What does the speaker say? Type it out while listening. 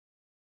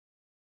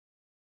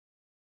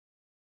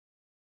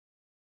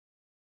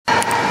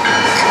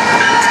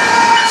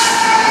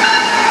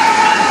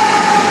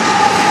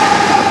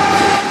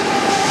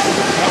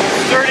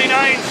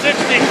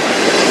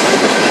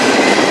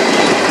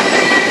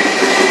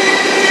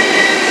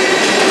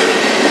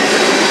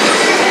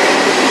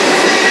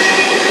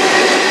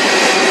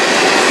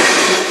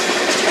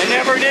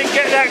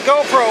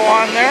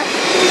on there.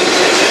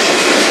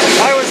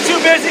 I was too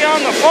busy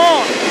on the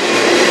phone.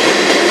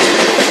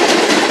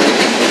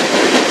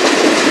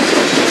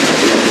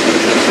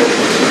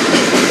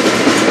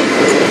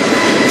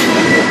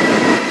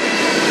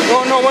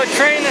 Don't know what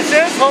train this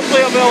is.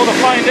 Hopefully I'll be able to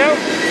find out.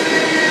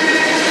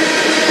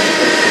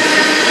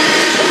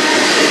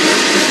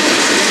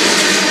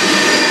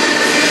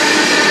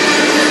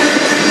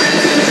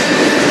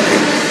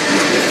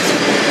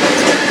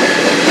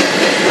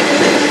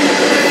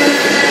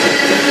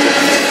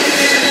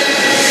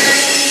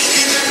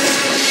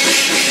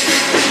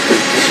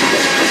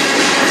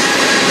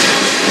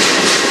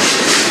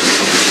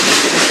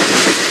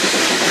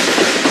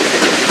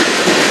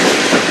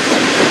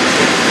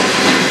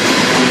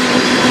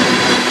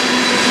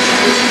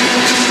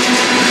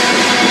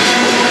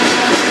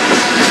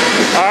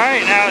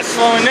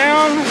 Slowing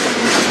down, be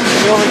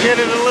able to get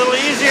it a little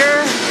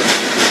easier.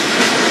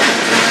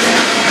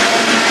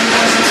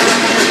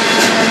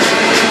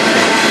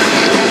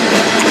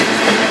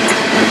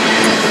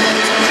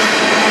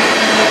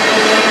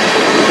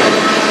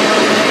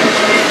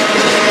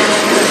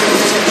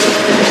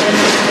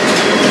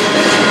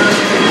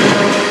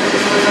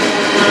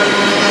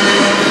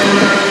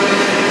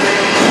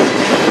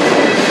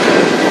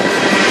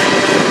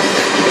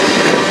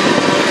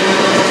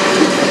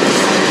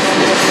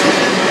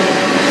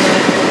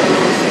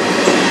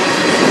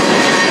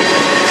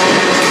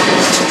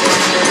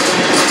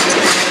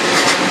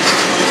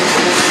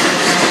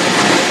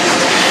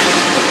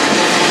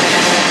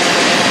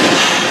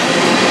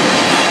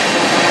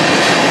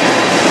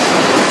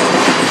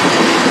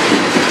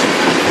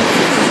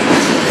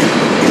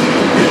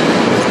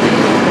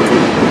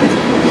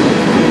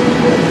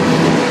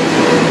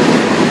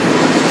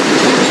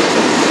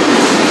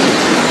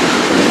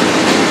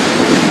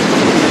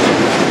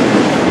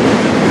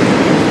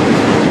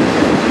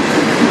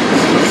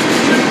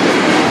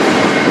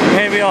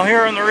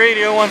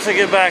 Once I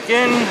get back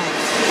in,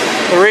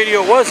 the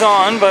radio was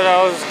on, but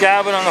I was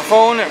gabbing on the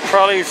phone. It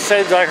probably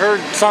said I heard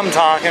some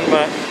talking,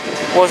 but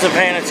wasn't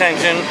paying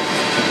attention.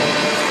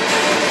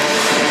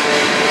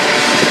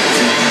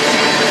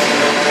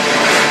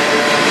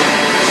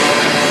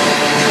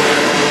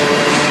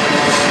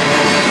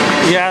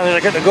 Yeah, I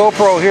got the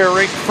GoPro here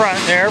right front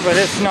there, but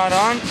it's not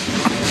on,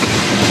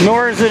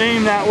 nor is it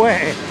aimed that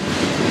way.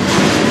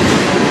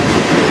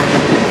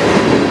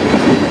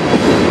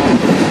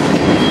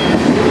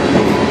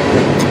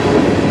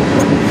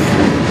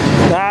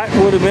 That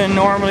would have been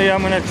normally,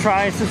 I'm going to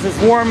try, since it's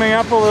warming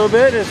up a little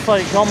bit, it's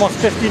like almost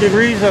 50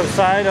 degrees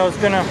outside, I was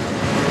going to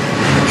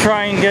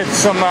try and get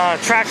some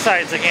track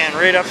sides again,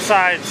 right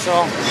upside, so.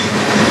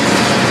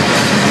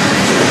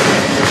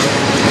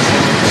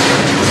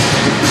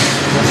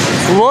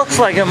 Looks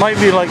like it might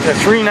be like the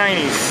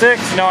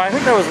 396, no, I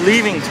think that was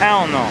leaving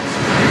town though.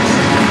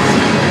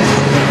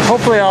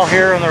 Hopefully I'll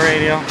hear on the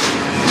radio,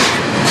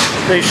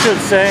 they should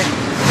say.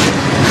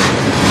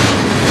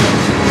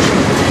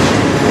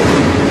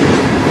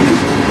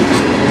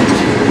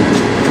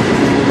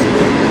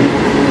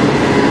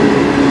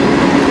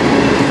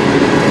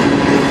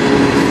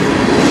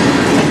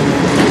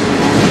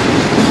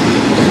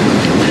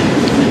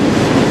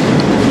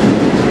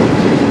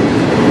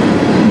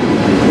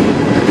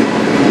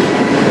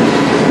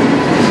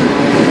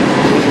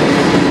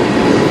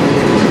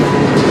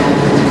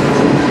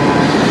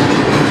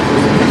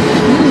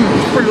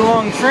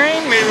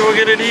 Train, maybe we'll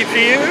get a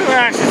DPU.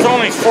 Actually, it's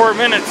only 4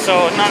 minutes,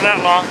 so not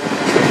that long.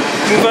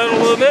 Move out a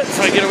little bit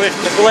so I get away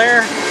from the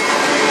glare.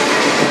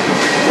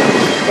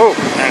 Oh,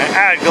 and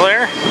add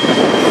glare.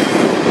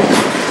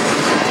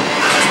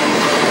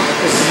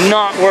 This is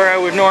not where I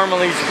would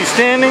normally be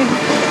standing.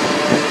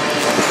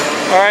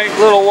 Alright,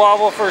 little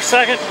wobble for a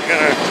second.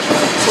 Gotta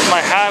put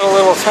my hat a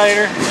little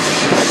tighter.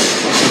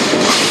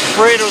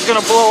 Afraid it was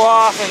gonna blow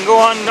off and go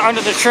on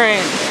under the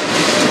train.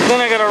 Then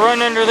I gotta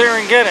run under there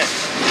and get it.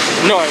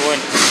 No, I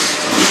wouldn't.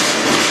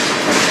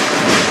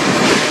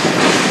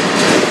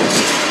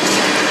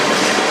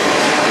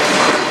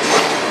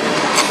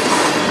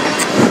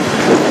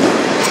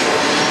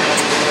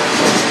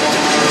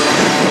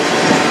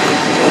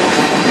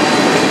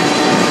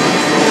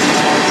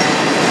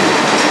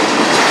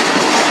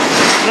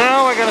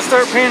 Now I gotta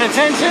start paying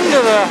attention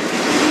to the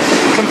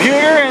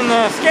computer and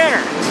the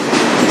scanner.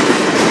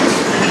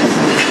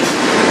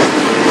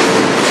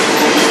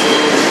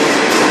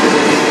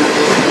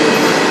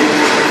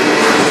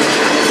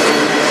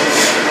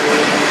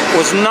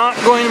 Was not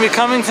going to be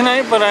coming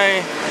tonight, but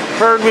I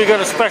heard we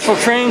got a special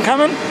train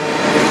coming.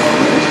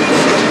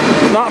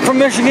 Not from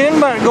Michigan,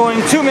 but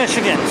going to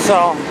Michigan.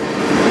 So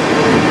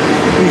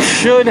we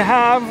should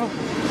have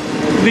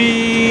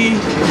the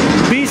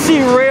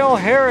BC Rail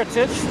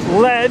Heritage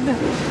led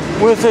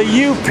with a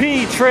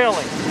UP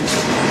trailing.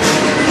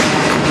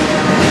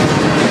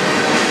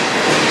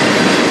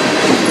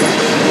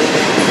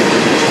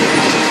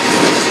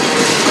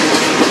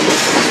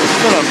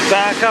 I'm gonna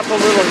back up a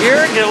little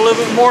here, get a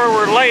little bit more of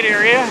our light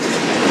area.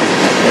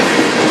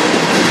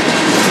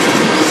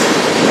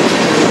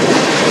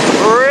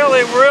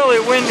 Really, really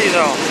windy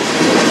though.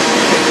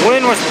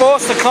 Wind was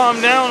supposed to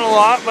calm down a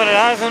lot, but it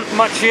hasn't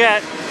much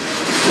yet.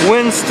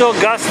 Wind's still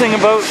gusting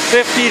about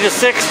 50 to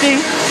 60.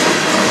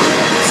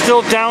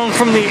 Still down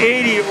from the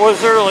 80 it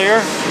was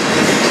earlier.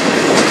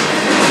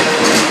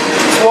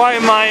 That's why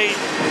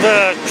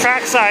the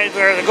track sides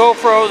or the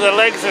GoPro, the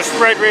legs are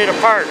spread right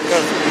apart,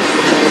 because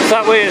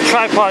that way the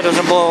tripod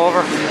doesn't blow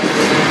over,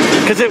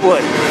 because it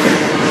would.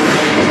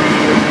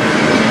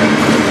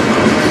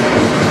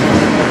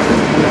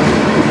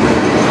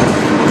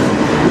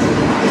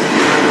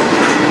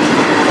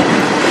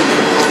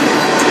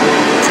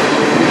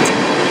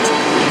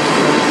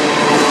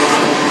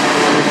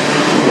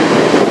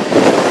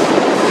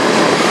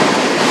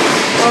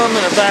 I'm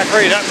going to back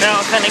right up now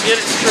and kind of get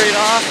it straight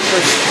off,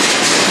 because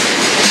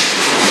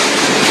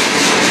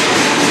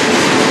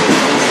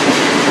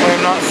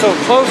I'm not so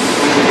close.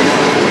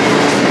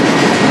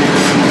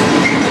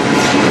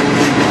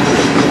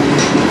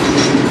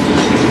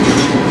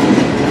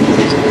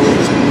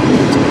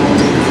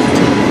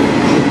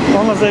 As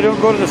long as I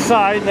don't go to the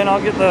side, then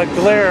I'll get the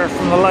glare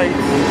from the lights.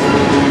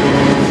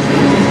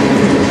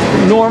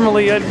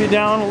 Normally I'd be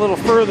down a little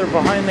further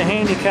behind the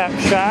handicap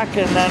shack,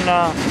 and then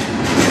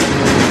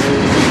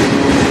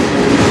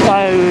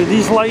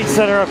these lights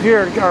that are up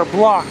here are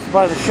blocked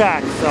by the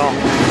shack, so.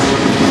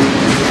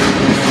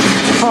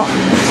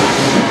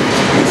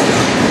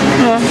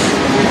 Yeah.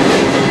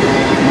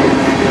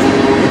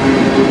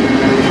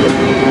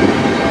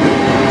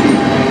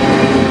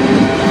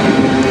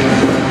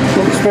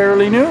 Looks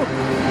fairly new.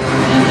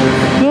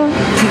 Yeah,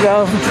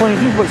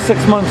 2022, about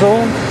 6 months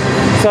old,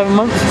 7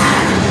 months.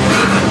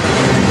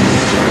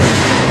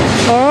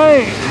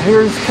 Alright,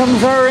 here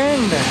comes our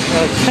end.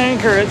 A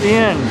tanker at the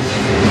end.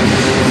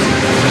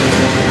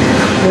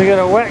 We got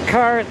a wet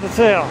car at the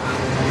tail.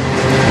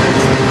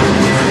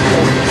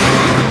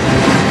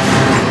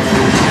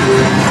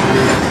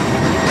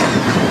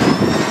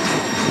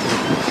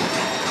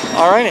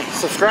 Alrighty,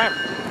 subscribe.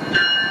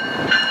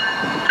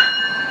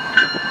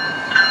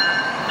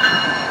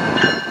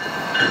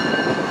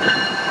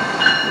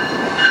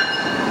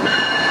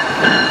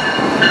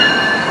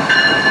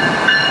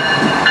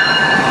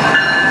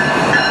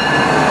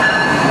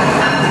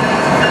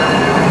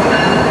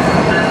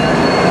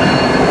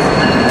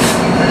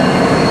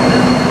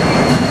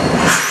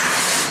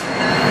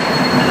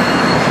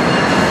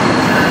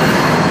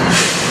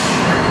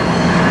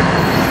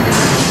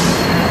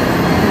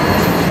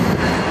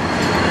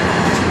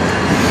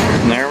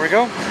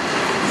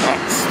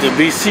 That's the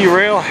BC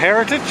Rail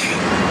Heritage,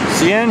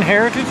 CN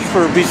Heritage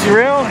for BC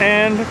Rail,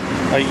 and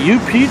a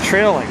UP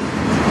trailing.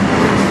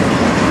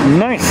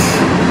 Nice.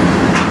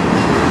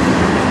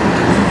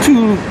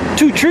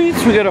 Two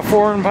treats. We got a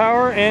foreign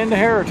power and a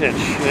heritage,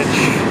 which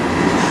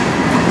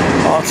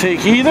I'll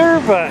take either,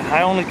 but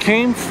I only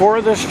came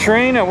for this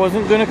train. I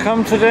wasn't going to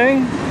come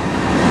today,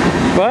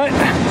 but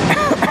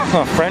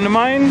a friend of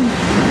mine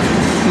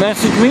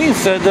messaged me and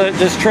said that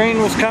this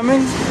train was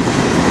coming.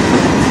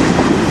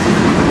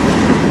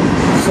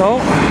 So,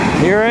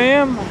 here I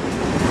am.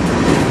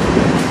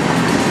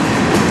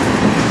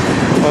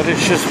 But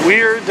it's just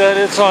weird that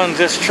it's on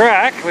this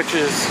track, which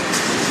is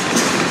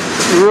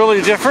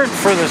really different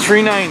for the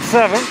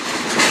 397.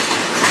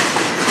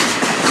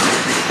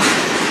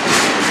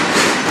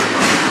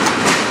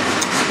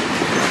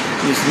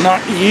 It's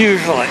not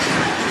usually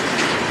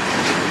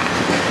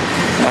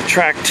a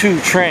track 2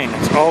 train.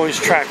 It's always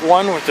track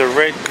 1 with the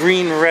red,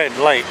 green, red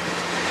light.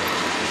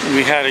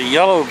 We had a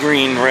yellow,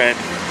 green, red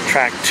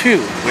track 2,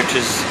 which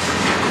is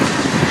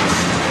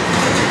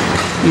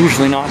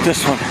usually not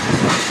this one.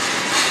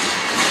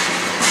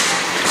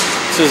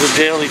 This is a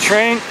daily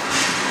train.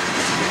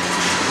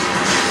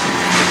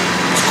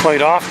 It's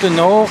quite often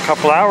though, a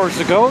couple hours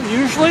ago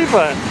usually,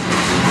 but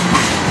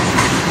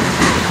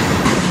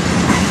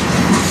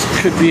this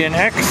could be an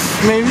X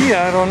maybe,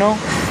 I don't know.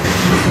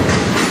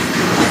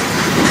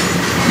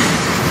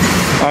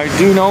 I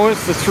do know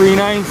it's the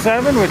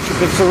 397, which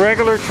if it's a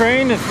regular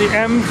train, it's the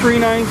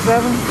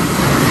M397.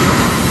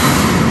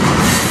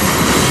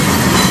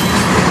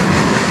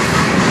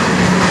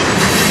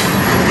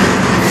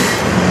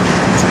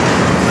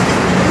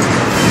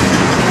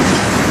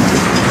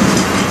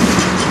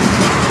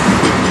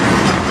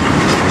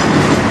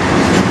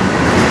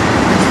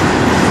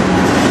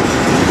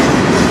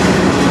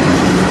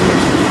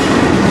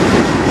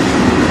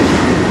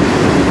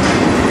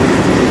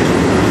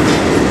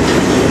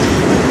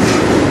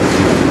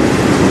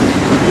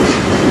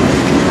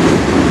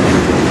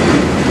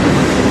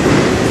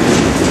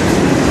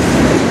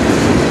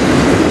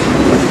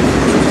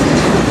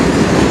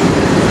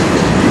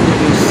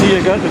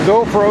 Got the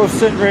GoPro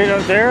sitting right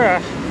out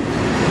there.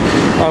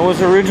 I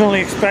was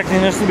originally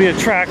expecting this to be a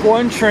track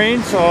 1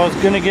 train, so I was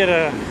going to get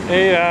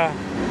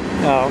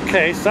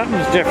okay,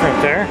 something's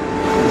different there.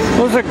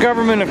 Those are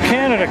Government of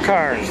Canada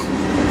cars.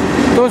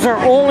 Those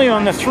are only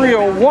on the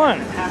 301.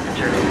 The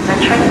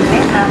train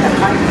may pass at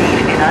high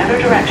speed in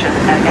either direction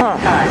at any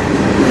time.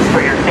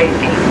 For your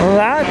safety, well,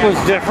 that was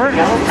different.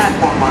 Yellow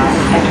platform line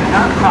and do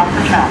not cross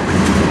the tracks.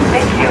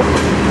 Thank you.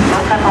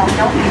 Votre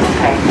attention s'il vous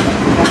plaît.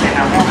 Nous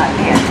aimerons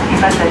rappeler à tous les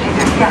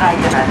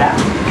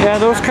Yeah,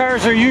 those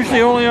cars are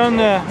usually only on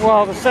the,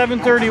 well, the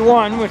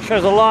 731, which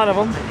has a lot of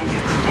them.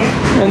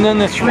 And then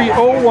the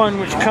 301,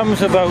 which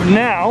comes about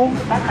now.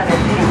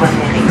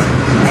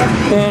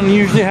 And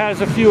usually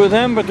has a few of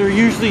them, but they're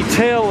usually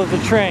tail of the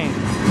train.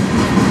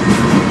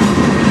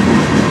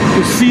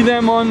 You see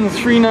them on the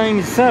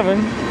 397.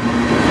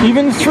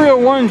 Even the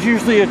 301s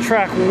usually a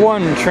track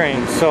 1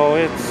 train, so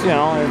it's, you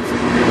know, it's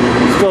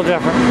still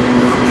different.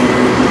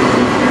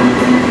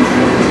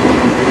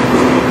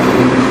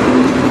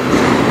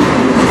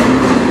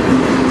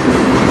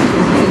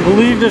 I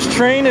believe this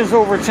train is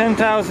over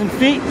 10,000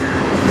 feet,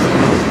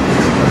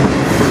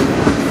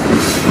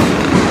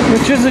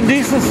 which is a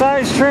decent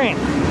sized train.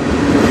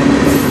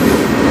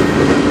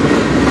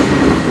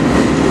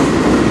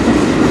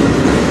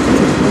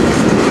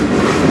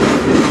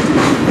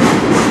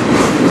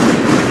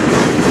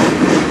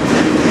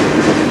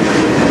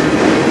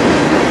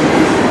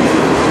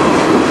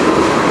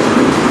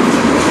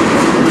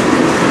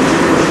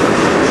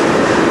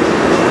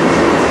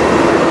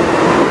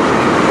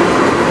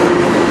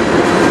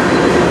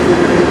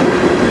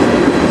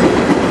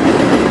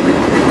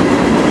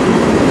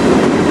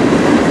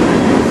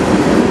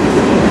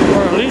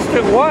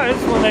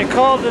 When they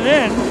called it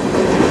in.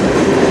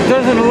 It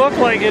doesn't look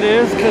like it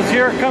is, because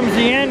here comes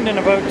the end in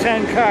about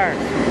 10 cars.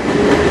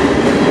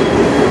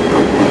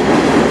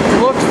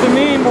 Looks to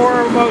me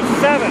more about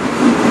 7.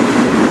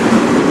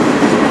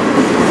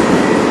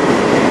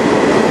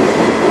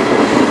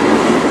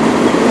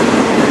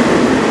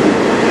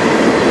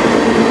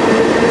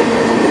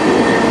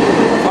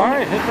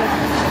 Alright, hit that.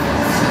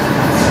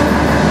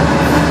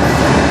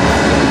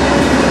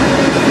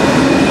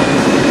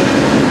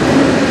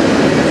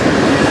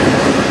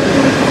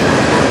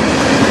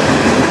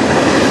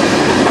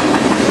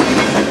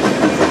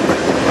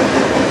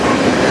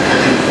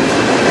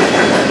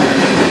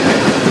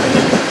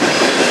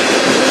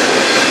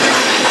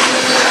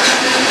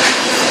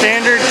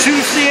 Standard 2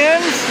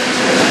 CNs.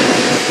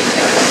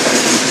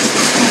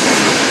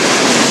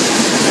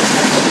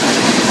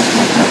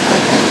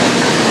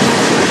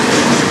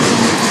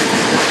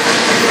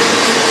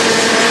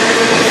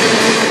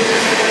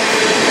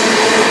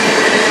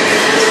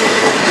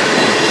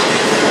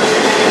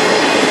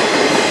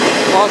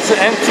 Lots of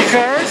empty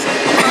cars.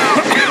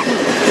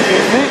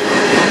 Excuse me.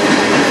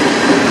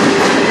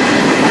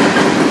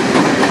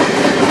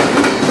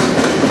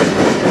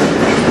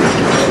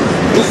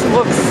 This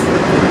looks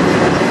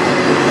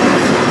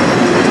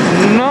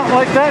not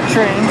like that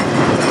train,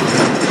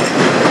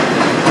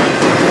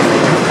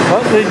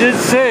 but they did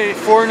say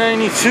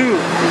 492.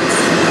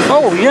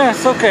 Oh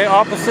yes, okay,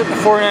 opposite the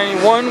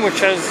 491,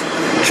 which has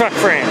truck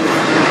frame.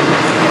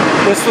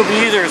 This will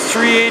be either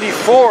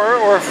 384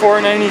 or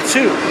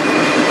 492,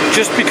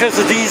 just because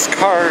of these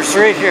cars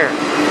right here,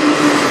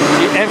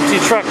 the empty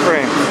truck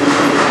frame.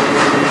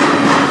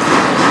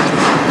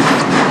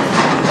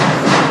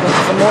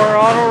 Some more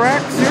auto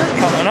racks here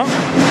coming up.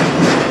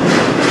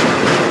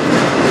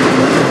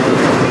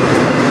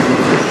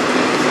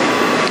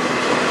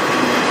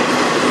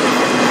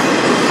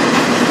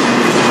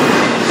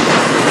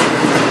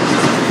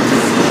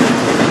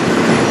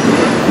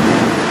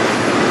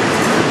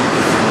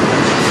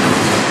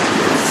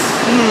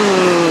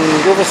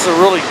 Give us a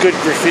really good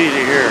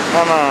graffiti here.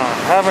 Come on.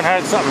 Haven't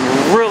had something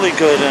really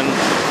good in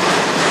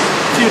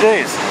a few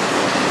days.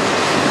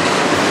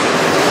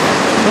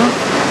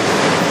 Huh?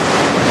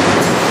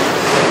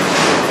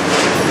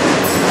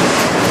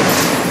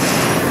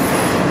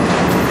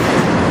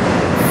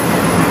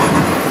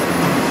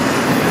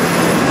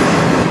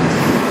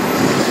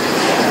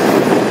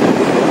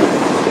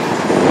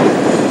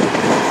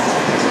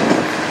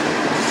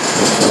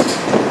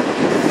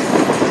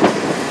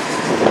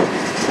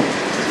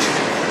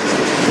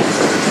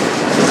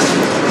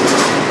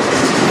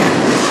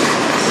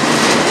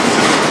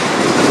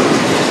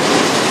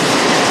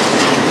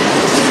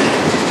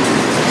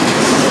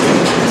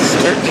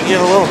 Get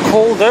a little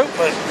cold out,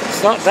 but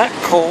it's not that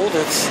cold.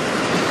 It's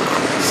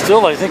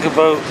still, I think,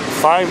 about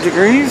 5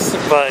 degrees,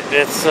 but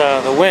it's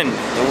the wind.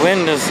 The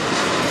wind has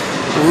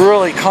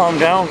really calmed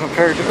down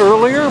compared to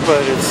earlier,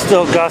 but it's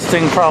still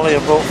gusting probably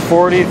about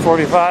 40,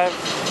 45,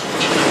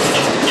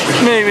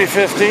 maybe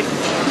 50.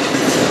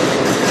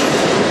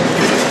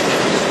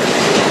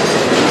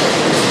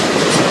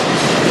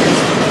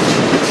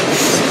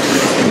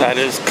 That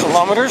is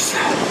kilometers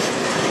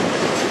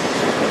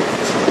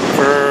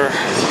for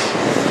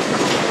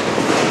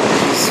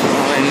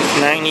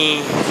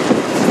 95%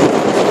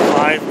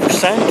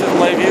 of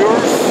my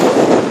viewers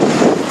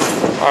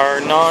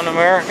are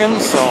non-American,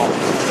 so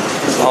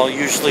I'll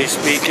usually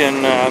speak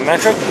in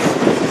metric.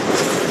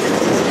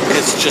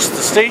 It's just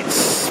the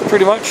States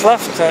pretty much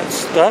left.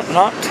 That's that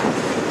not.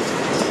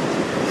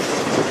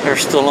 They're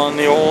still on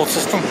the old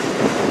system.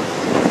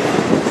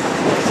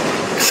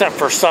 Except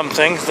for some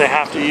things, they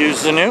have to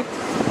use the new.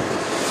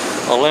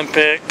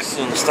 Olympics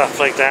and stuff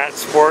like that,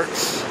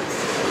 sports.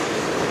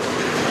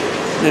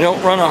 They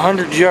don't run a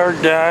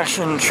 100-yard dash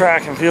in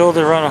track and field,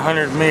 they run a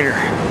 100-meter.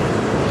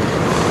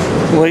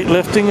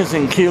 Weightlifting is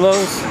in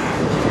kilos.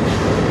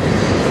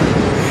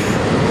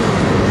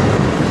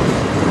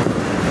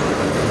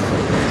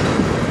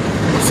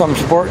 Some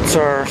sports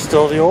are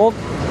still the old.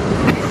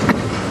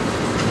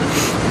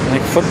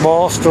 Like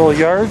football, still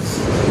yards.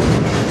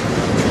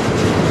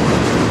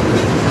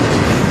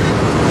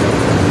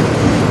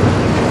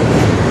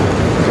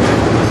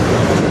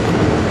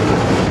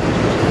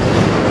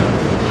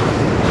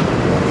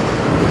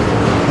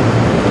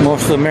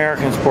 Most of the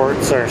American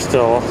sports are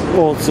still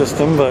old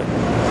system, but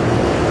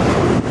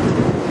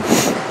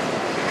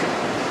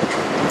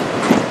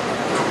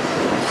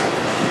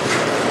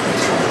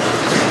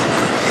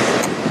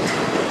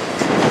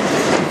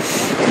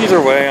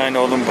either way, I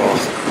know them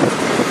both.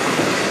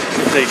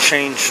 They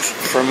changed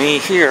for me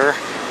here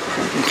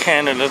in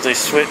Canada. They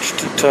switched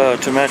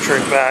to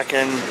metric back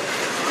in,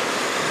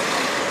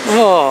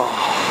 oh,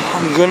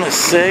 I'm gonna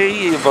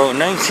say about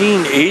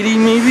 1980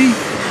 maybe.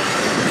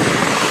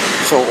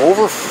 So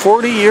over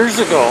 40 years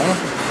ago,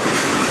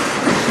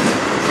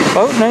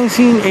 about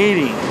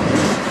 1980.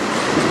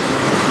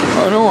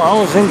 I know I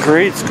was in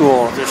grade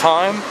school at the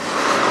time.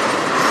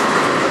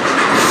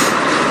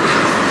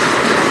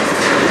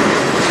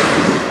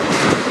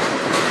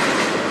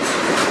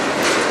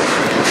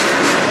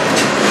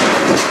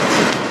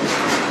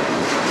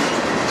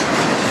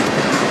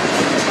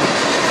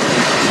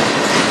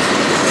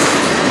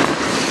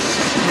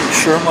 Make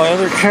sure my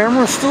other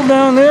camera's still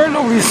down there.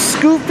 Nobody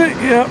scooped it.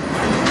 Yep.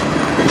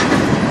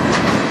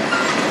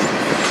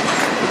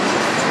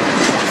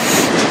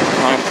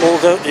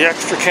 Pulled out the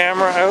extra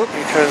camera out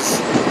because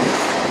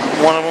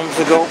one of them's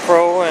a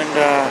GoPro, and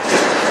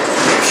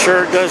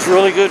sure it does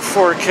really good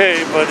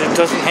 4K, but it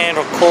doesn't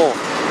handle cold.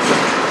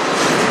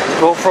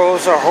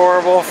 GoPros are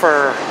horrible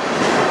for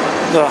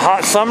the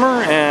hot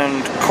summer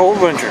and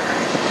cold winter.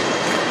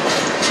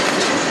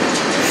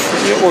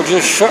 It will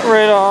just shut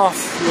right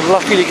off. You're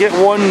lucky to get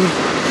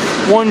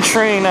one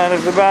train out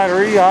of the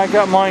battery. I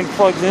got mine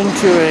plugged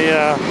into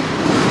a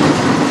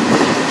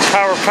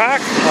power pack.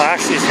 Well,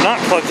 actually it's not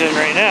plugged in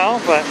right now,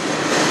 but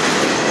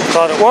I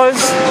thought it was.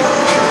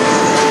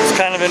 It's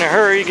kind of in a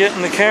hurry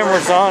getting the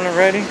cameras on and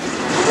ready.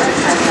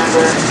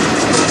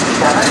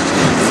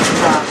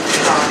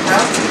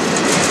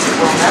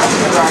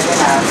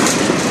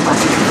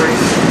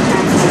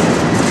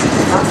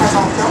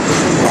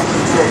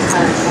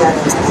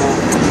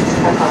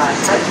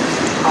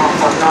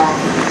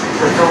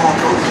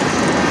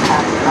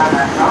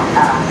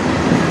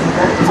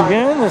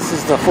 Again, this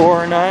is the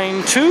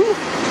 492.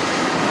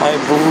 I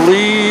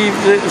believe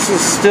this is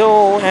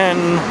still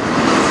in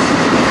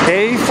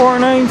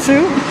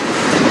A492.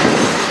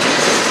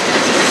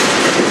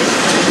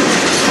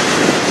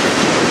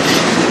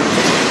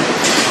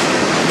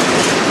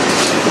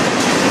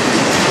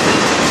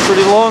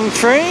 Pretty long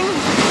train.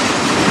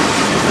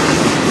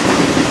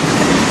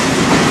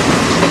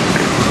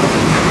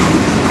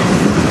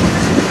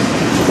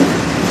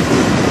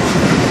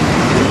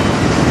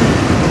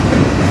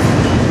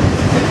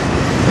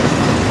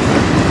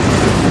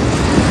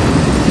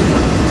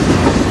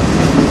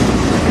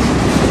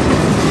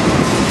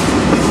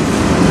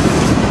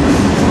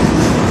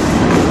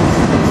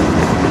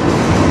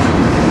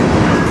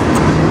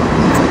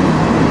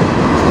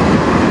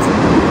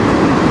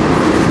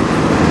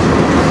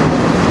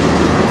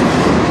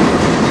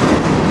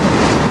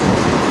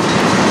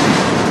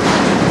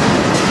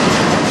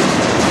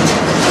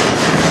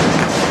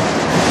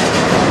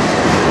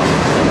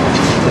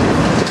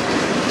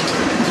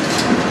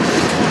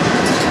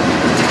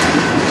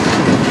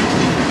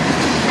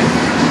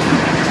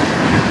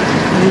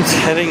 He's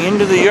heading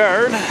into the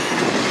yard.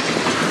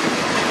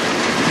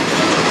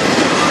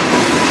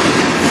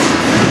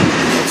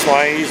 That's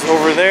why he's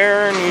over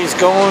there and he's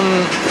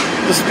going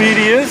the speed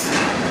he is.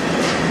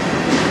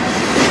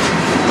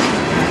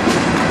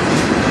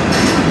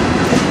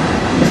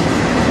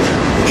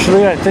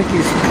 Actually, I think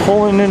he's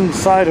pulling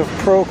inside of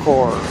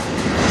Procore.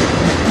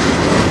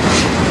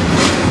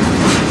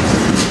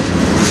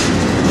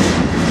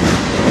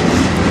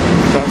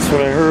 That's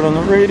what I heard on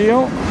the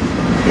radio.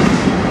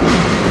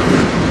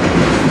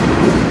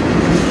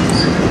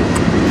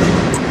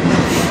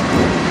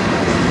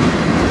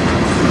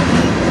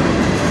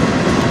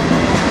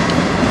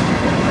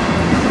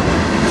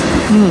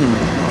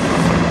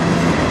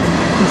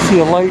 I see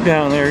a light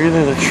down there.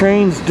 Either the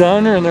train's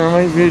done or there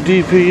might be a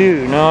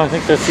DPU. No, I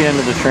think that's the end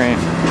of the train.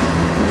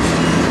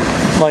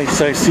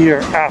 Lights I see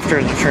are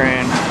after the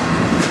train.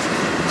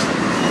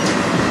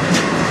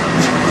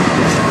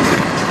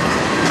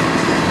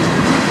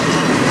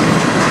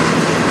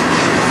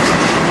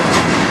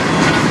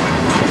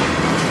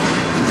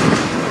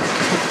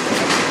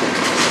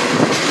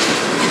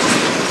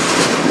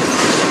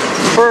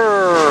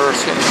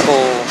 It's getting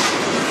cold.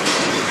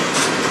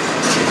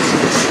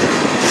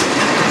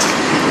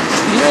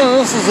 Yeah,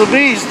 this is a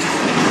beast.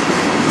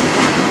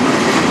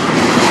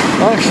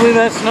 Actually,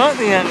 that's not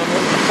the end of it.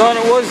 I thought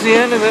it was the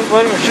end of it,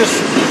 but it was just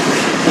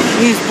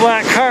these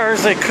black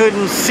cars I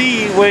couldn't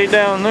see way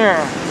down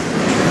there.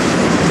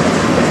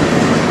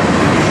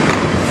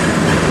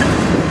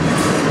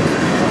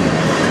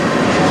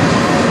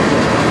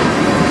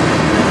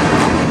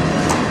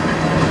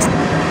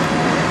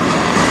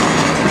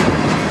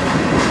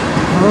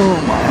 Oh,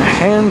 my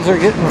hands hands are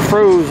getting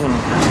frozen.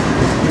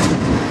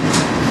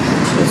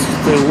 This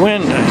is the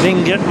wind. I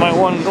didn't get my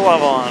one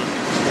glove on.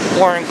 I'm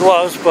wearing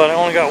gloves, but I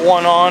only got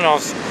one on.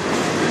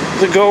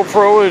 The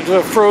GoPro is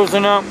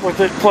frozen up with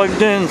it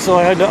plugged in, so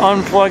I had to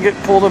unplug it,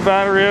 pull the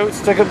battery out,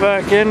 stick it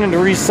back in, and to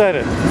reset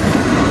it.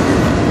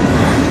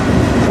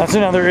 That's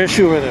another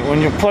issue with it.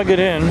 When you plug it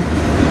in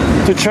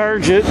to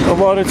charge it, a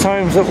lot of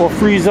times it will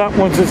freeze up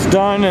once it's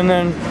done, and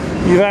then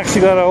you've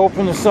actually got to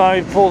open the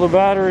side, pull the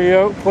battery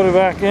out, put it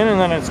back in, and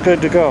then it's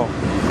good to go.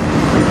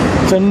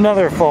 It's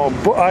another fault.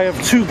 I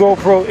have two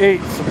GoPro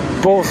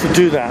 8s, both to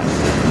do that.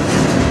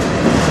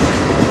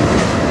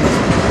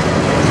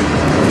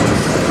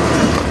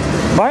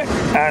 But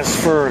as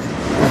for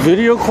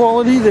video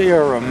quality, they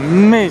are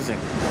amazing.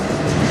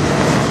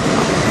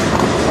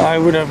 I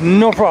would have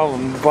no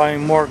problem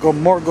buying more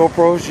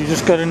GoPros. You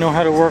just got to know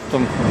how to work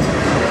them.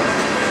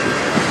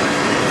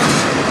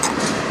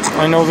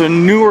 I know the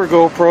newer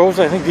GoPros,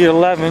 I think the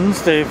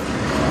 11s, they've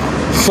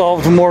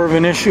solved more of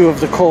an issue of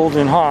the cold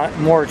and hot,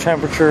 more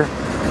temperature.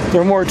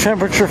 They're more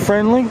temperature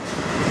friendly.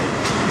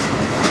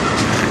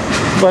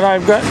 But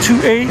I've got two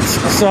 8s,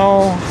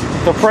 so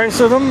the price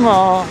of them,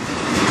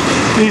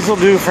 these will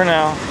do for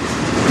now.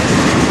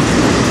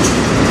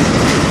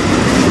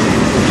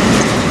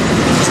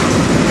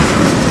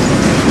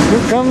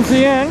 Here comes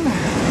the end.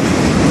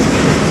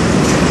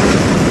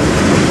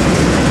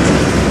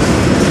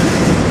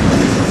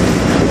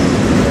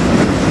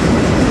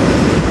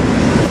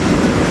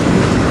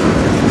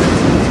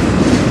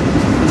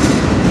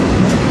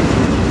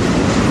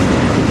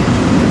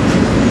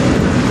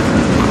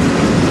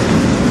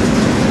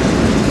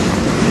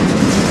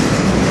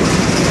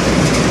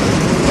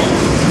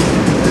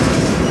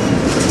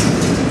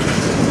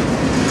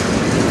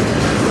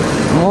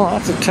 Well,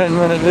 that's a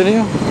 10-minute video,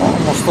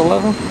 almost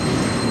 11.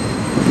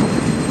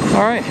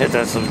 Alright, hit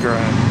that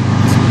subscribe.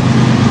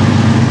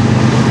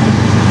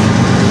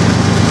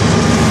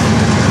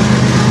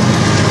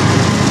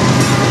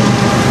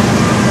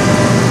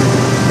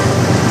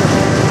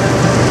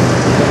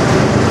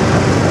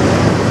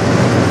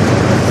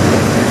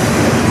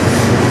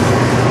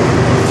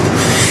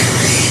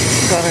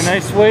 Got a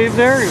nice wave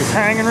there. He was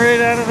hanging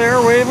right out of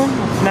there waving.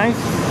 It's nice.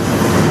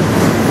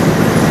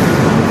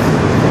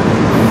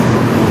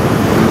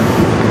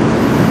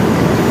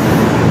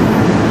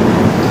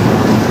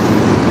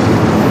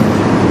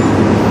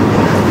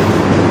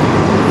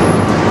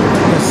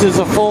 This is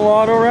a full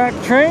auto rack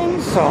train,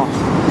 so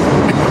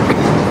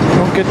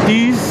don't get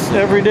these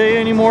every day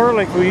anymore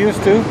like we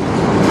used to.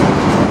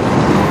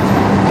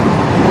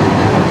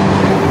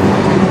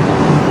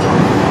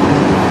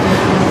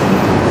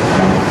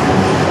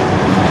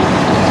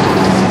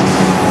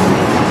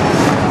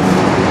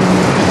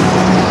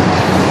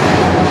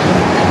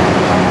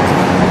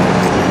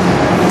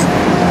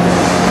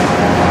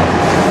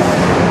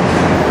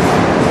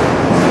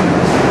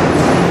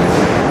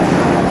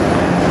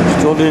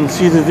 Still didn't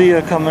see the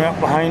Via coming up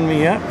behind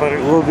me yet, but it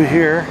will be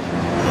here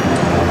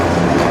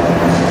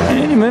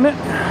any minute.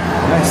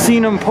 I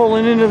seen him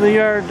pulling into the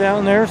yard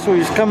down there, so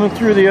he's coming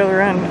through the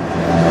other end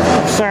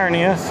of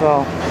Sarnia,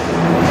 so.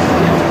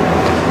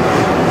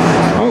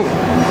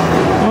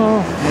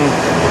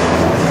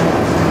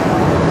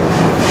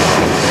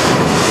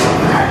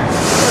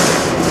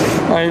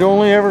 I'd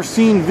only ever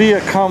seen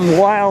Via come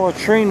while a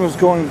train was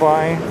going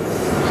by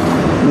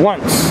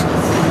once,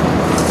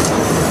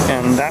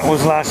 and that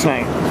was last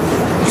night.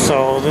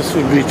 So this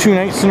would be 2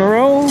 nights in a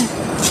row,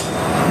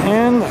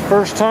 and the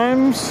first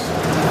time's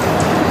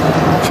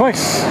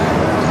twice.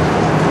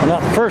 Well,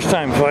 not the first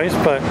time twice,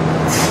 but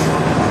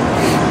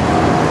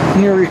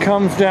here he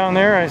comes down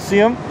there. I see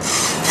him.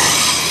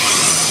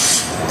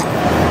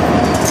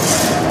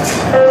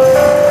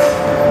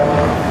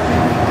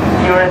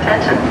 Your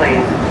attention,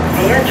 please.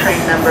 Via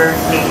train number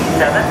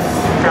 87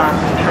 from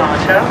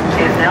Toronto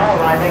is now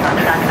arriving on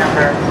track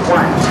number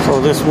 1.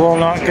 So this will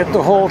not get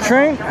the whole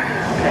train.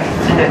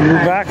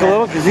 Move back a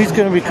little because he's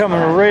going to be coming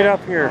right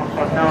up here.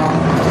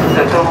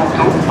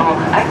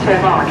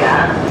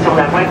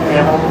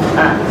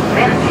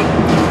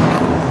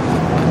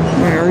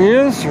 There he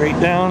is, right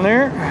down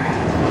there.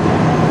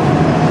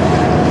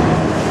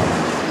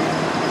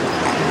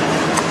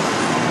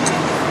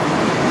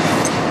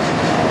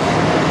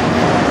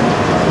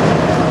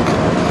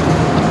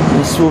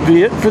 This will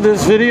be it for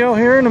this video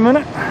here in a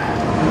minute.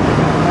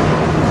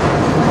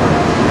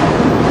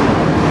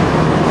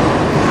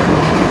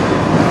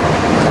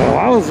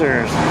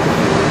 Wowzers.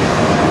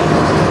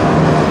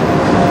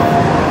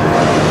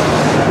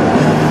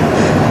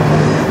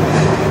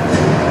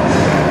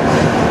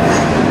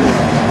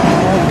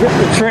 I'll get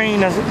the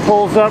train as it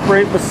pulls up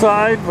right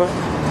beside, but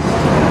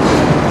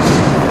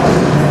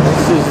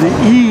this is the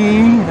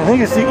I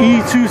think it's the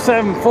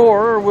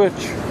E274,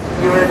 which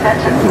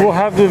we'll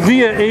have the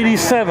Via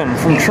 87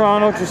 from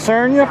Toronto to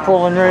Sarnia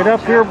pulling right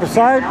up here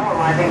beside. Now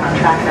arriving on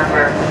track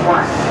number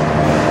 1.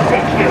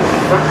 Thank you.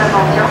 Votre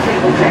attention, s'il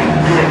vous plaît.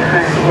 Le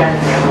train Via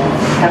numéro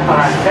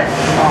 87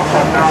 en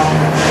provenance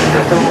de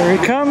Toronto. There he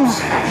comes.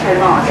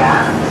 Actuellement en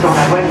gare sur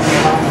la voie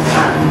numéro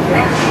 1.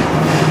 Merci.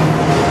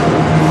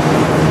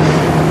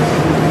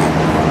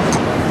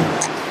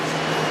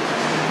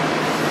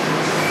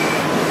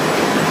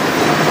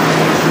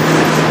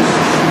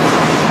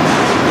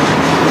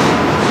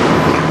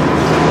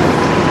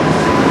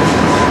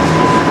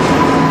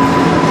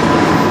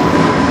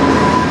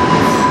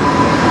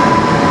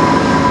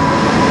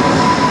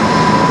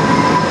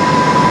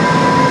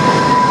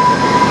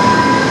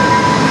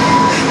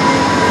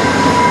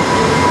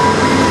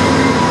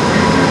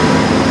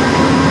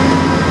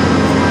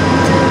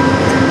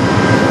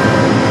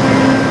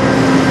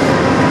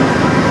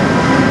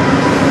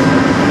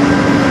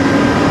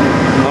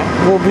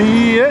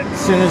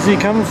 soon as he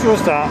comes to a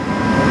stop.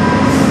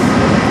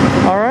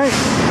 Alright,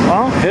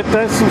 well, hit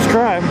that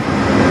subscribe.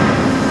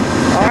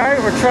 Alright,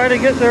 we're trying to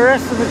get the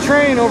rest of the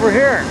train over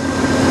here.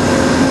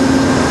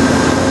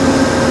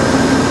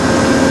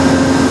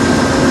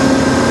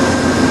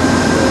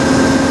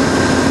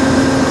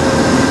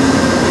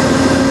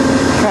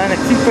 Trying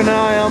to keep an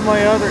eye on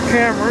my other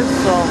cameras,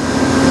 so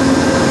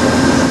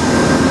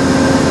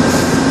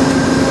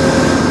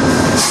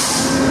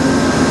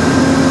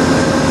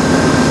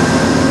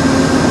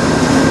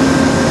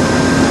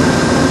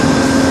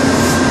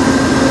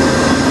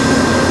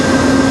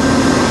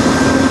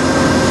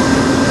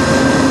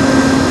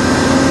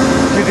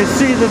you can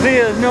see the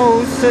Via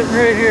nose sitting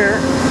right here.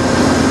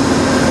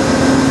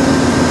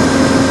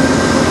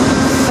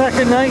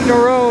 Second night in a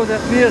row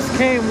that Vias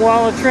came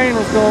while a train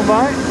was going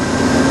by.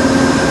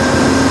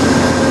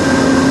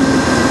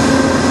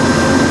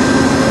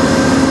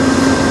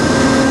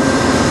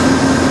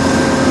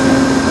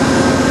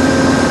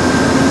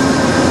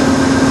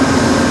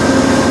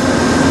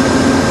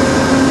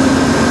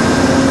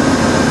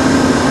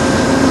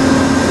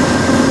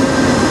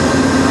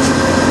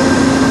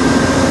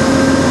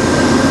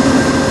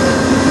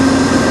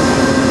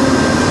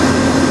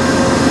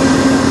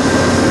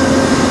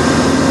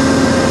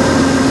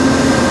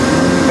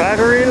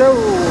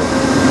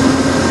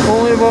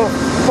 Only about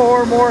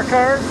 4 more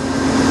cars.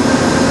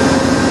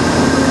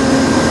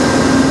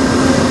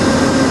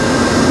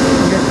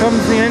 Here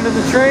comes the end of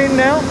the train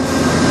now.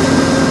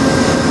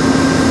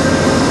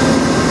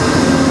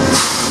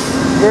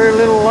 Very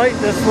little light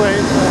this way,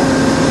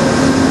 so